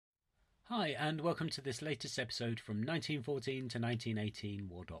Hi, and welcome to this latest episode from 1914 to 1918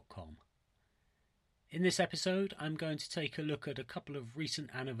 War.com. In this episode, I'm going to take a look at a couple of recent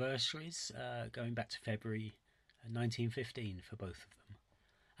anniversaries, going back to February 1915 for both of them.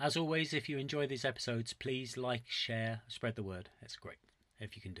 As always, if you enjoy these episodes, please like, share, spread the word. It's great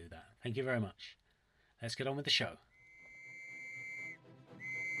if you can do that. Thank you very much. Let's get on with the show.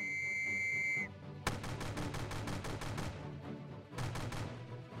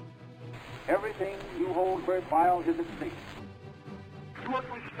 Everything you hold worthwhile is at stake. Nur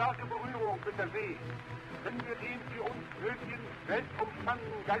durch starke Berührung mit der See können wir den für uns nötigen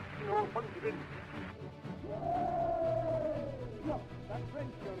weltumspannenden Geistnot von Gewinn. Look, that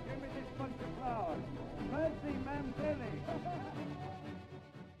French girl, give me this bunch of flowers. Mercy, ma'am, Billy.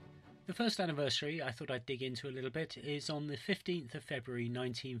 The first anniversary I thought I'd dig into a little bit is on the 15th of February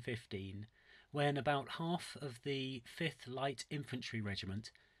 1915, when about half of the 5th Light Infantry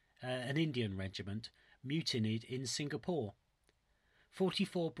Regiment, an Indian regiment, mutinied in Singapore.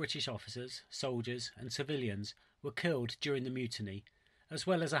 44 British officers, soldiers and civilians were killed during the mutiny, as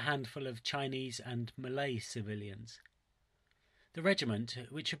well as a handful of Chinese and Malay civilians. The regiment,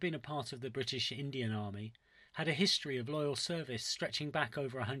 which had been a part of the British Indian Army, had a history of loyal service stretching back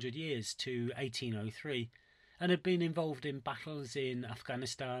over 100 years to 1803, and had been involved in battles in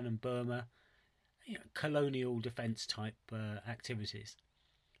Afghanistan and Burma, colonial defence type activities.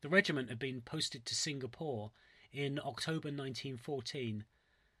 The regiment had been posted to Singapore in October 1914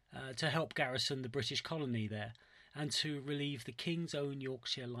 to help garrison the British colony there and to relieve the King's Own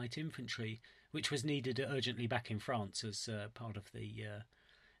Yorkshire Light Infantry, which was needed urgently back in France as part of the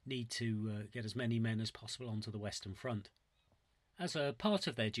need to get as many men as possible onto the Western Front. As a part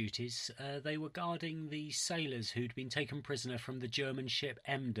of their duties, they were guarding the sailors who'd been taken prisoner from the German ship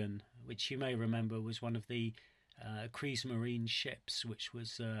Emden, which you may remember was one of the Kriegsmarine ships which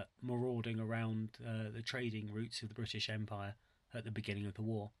was marauding around the trading routes of the British Empire at the beginning of the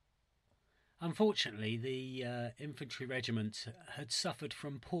war. Unfortunately, the infantry regiment had suffered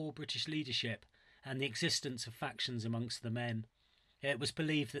from poor British leadership and the existence of factions amongst the men. It was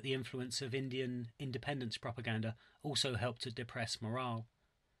believed that the influence of Indian independence propaganda also helped to depress morale.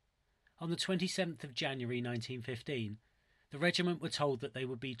 On the 27th of January 1915, the regiment were told that they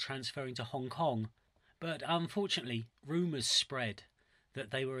would be transferring to Hong Kong, but unfortunately, rumours spread that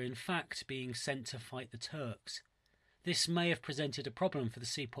they were in fact being sent to fight the Turks. This may have presented a problem for the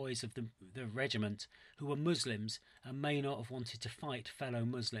Sepoys of the regiment, who were Muslims and may not have wanted to fight fellow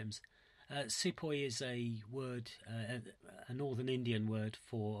Muslims. Sepoy is a word, a northern Indian word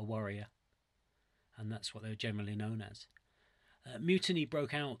for a warrior, and that's what they were generally known as. Mutiny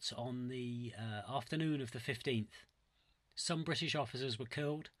broke out on the afternoon of the 15th. Some British officers were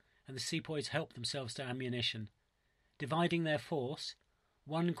killed, and the Sepoys helped themselves to ammunition. Dividing their force,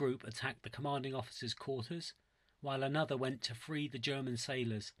 one group attacked the commanding officer's quarters, while another went to free the German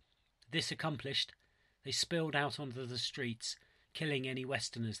sailors. This accomplished, they spilled out onto the streets, killing any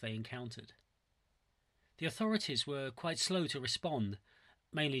Westerners they encountered. The authorities were quite slow to respond,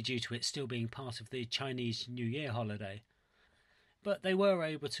 mainly due to it still being part of the Chinese New Year holiday, but they were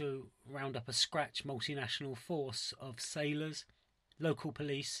able to round up a scratch multinational force of sailors, local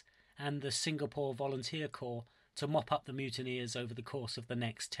police and the Singapore Volunteer Corps to mop up the mutineers over the course of the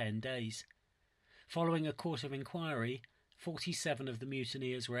next 10 days. Following a court of inquiry, 47 of the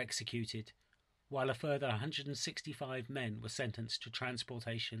mutineers were executed, while a further 165 men were sentenced to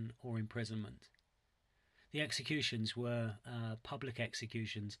transportation or imprisonment. The executions were public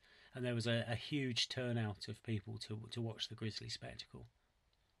executions, and there was a huge turnout of people to watch the grisly spectacle.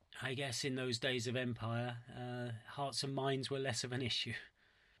 I guess in those days of empire, hearts and minds were less of an issue.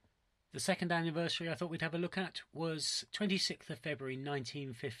 The second anniversary I thought we'd have a look at was 26th of February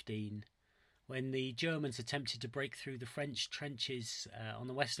 1915, when the Germans attempted to break through the French trenches on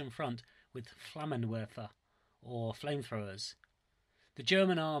the Western Front with Flamethrowers, or flamethrowers. The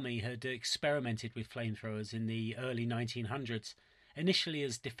German army had experimented with flamethrowers in the early 1900s, initially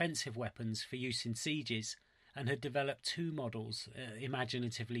as defensive weapons for use in sieges, and had developed two models,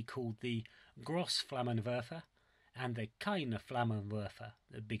 imaginatively called the Gross Flammenwerfer and the Kleine Flammenwerfer,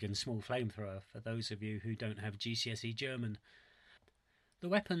 the big and small flamethrower, for those of you who don't have GCSE German. The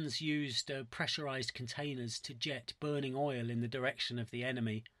weapons used pressurised containers to jet burning oil in the direction of the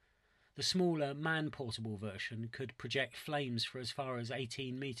enemy. The smaller man-portable version could project flames for as far as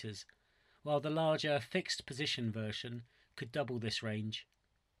 18 metres, while the larger fixed-position version could double this range.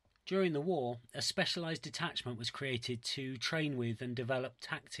 During the war, a specialised detachment was created to train with and develop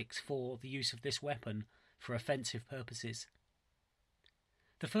tactics for the use of this weapon for offensive purposes.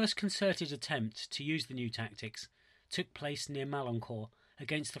 The first concerted attempt to use the new tactics took place near Malancourt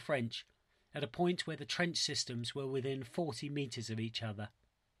against the French at a point where the trench systems were within 40 metres of each other.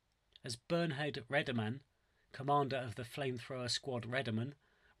 As Bernhard Rederman, commander of the Flamethrower Squad Rederman,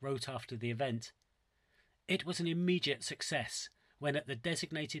 wrote after the event, "It was an immediate success when at the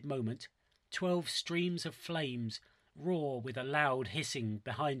designated moment 12 streams of flames roar with a loud hissing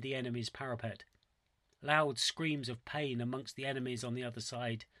behind the enemy's parapet. Loud screams of pain amongst the enemies on the other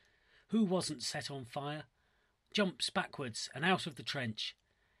side. Who wasn't set on fire? Jumps backwards and out of the trench.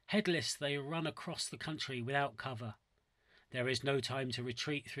 Headless they run across the country without cover. There is no time to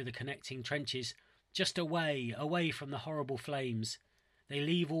retreat through the connecting trenches, just away, away from the horrible flames. They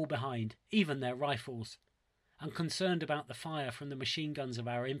leave all behind, even their rifles. Unconcerned about the fire from the machine guns of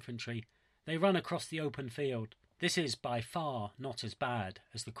our infantry, they run across the open field. This is by far not as bad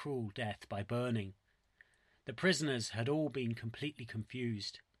as the cruel death by burning." The prisoners had all been completely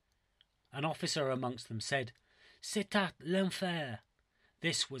confused. An officer amongst them said, "C'était l'enfer."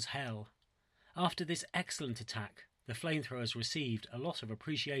 This was hell. After this excellent attack, the flamethrowers received a lot of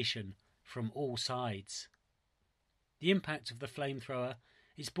appreciation from all sides. The impact of the flamethrower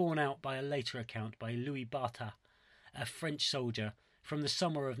is borne out by a later account by Louis Barta, a French soldier, from the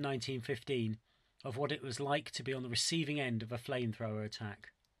summer of 1915, of what it was like to be on the receiving end of a flamethrower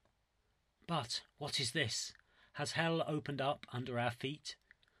attack. "But what is this? Has hell opened up under our feet?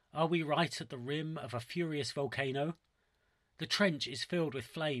 Are we right at the rim of a furious volcano? The trench is filled with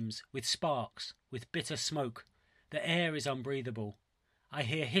flames, with sparks, with bitter smoke. The air is unbreathable. I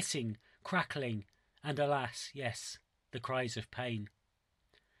hear hissing, crackling, and alas, yes, the cries of pain."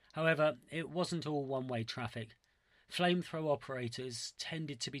 However, it wasn't all one-way traffic. Flamethrower operators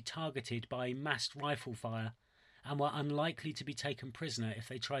tended to be targeted by massed rifle fire and were unlikely to be taken prisoner if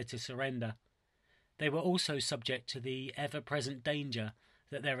they tried to surrender. They were also subject to the ever-present danger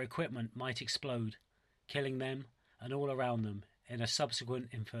that their equipment might explode, killing them and all around them in a subsequent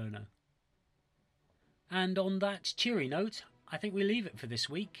inferno. And on that cheery note, I think we leave it for this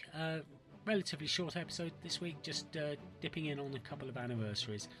week. Relatively short episode this week, just dipping in on a couple of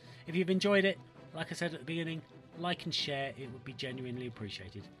anniversaries. If you've enjoyed it, like I said at the beginning, like and share, it would be genuinely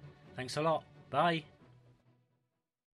appreciated. Thanks a lot. Bye.